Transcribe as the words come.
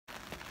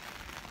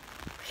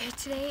Okay,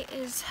 today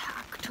is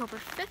October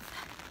 5th,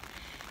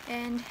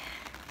 and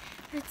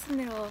it's the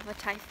middle of a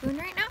typhoon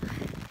right now,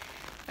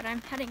 but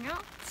I'm heading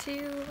out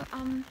to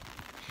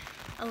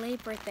a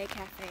late birthday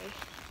cafe.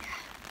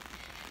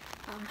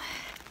 Yeah.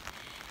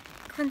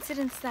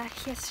 Coincidence that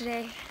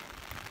yesterday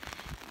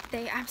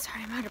I'm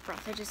sorry, I'm out of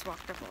breath, I just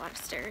walked up a lot of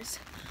stairs.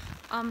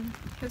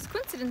 It was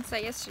coincidence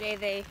that yesterday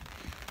they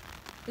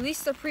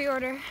released the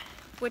pre-order,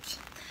 which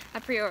I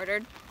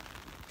pre-ordered.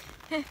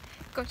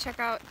 Go check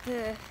out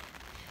the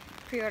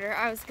pre-order.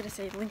 I was gonna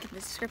say link in the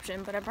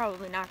description, but I'm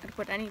probably not gonna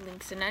put any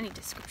links in any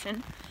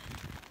description.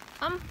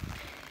 But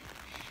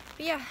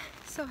yeah,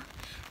 so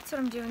that's what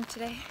I'm doing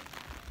today.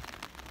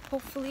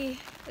 Hopefully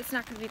it's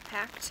not gonna be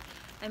packed.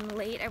 I'm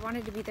late. I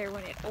wanted to be there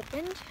when it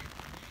opened.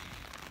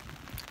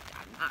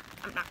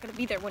 I'm not gonna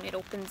be there when it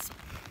opens.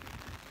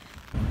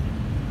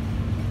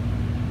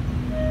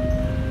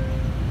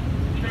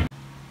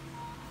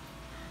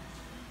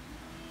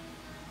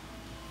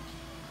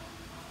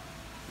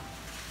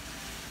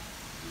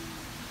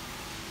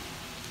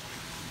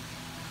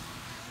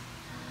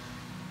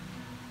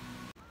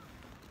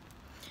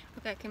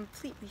 Okay, I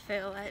completely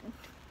fail at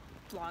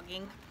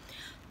vlogging,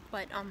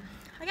 but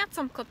I got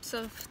some clips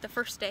of the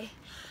first day.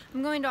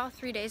 I'm going to all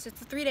 3 days.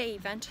 It's a 3-day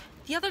event.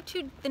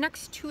 The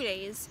next 2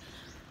 days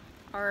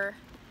are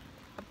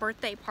a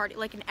birthday party,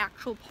 like an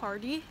actual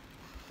party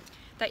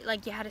that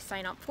like you had to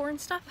sign up for and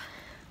stuff.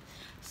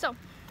 So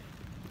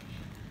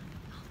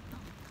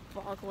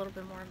I'll vlog a little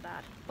bit more of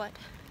that, but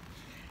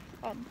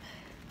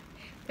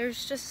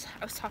there's just,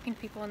 I was talking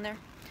to people in there.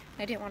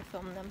 I didn't want to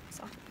film them,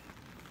 so.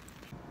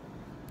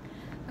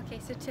 Okay,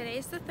 so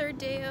today's the 3rd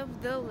day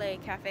of the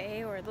late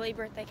cafe, or the late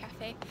birthday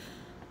cafe.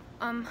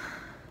 I'm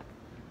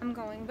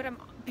going, but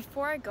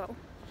before I go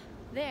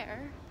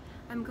there,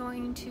 I'm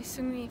going to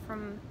Seungri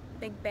from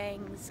Big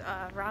Bang's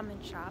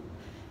ramen shop.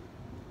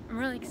 I'm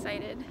really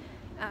excited.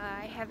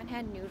 I haven't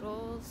had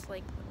noodles,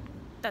 like,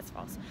 that's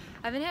false.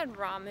 I haven't had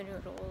ramen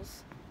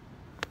noodles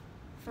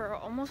for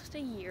almost a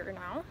year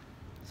now,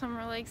 so I'm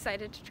really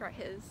excited to try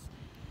his.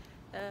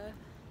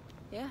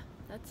 Yeah,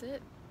 that's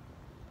it.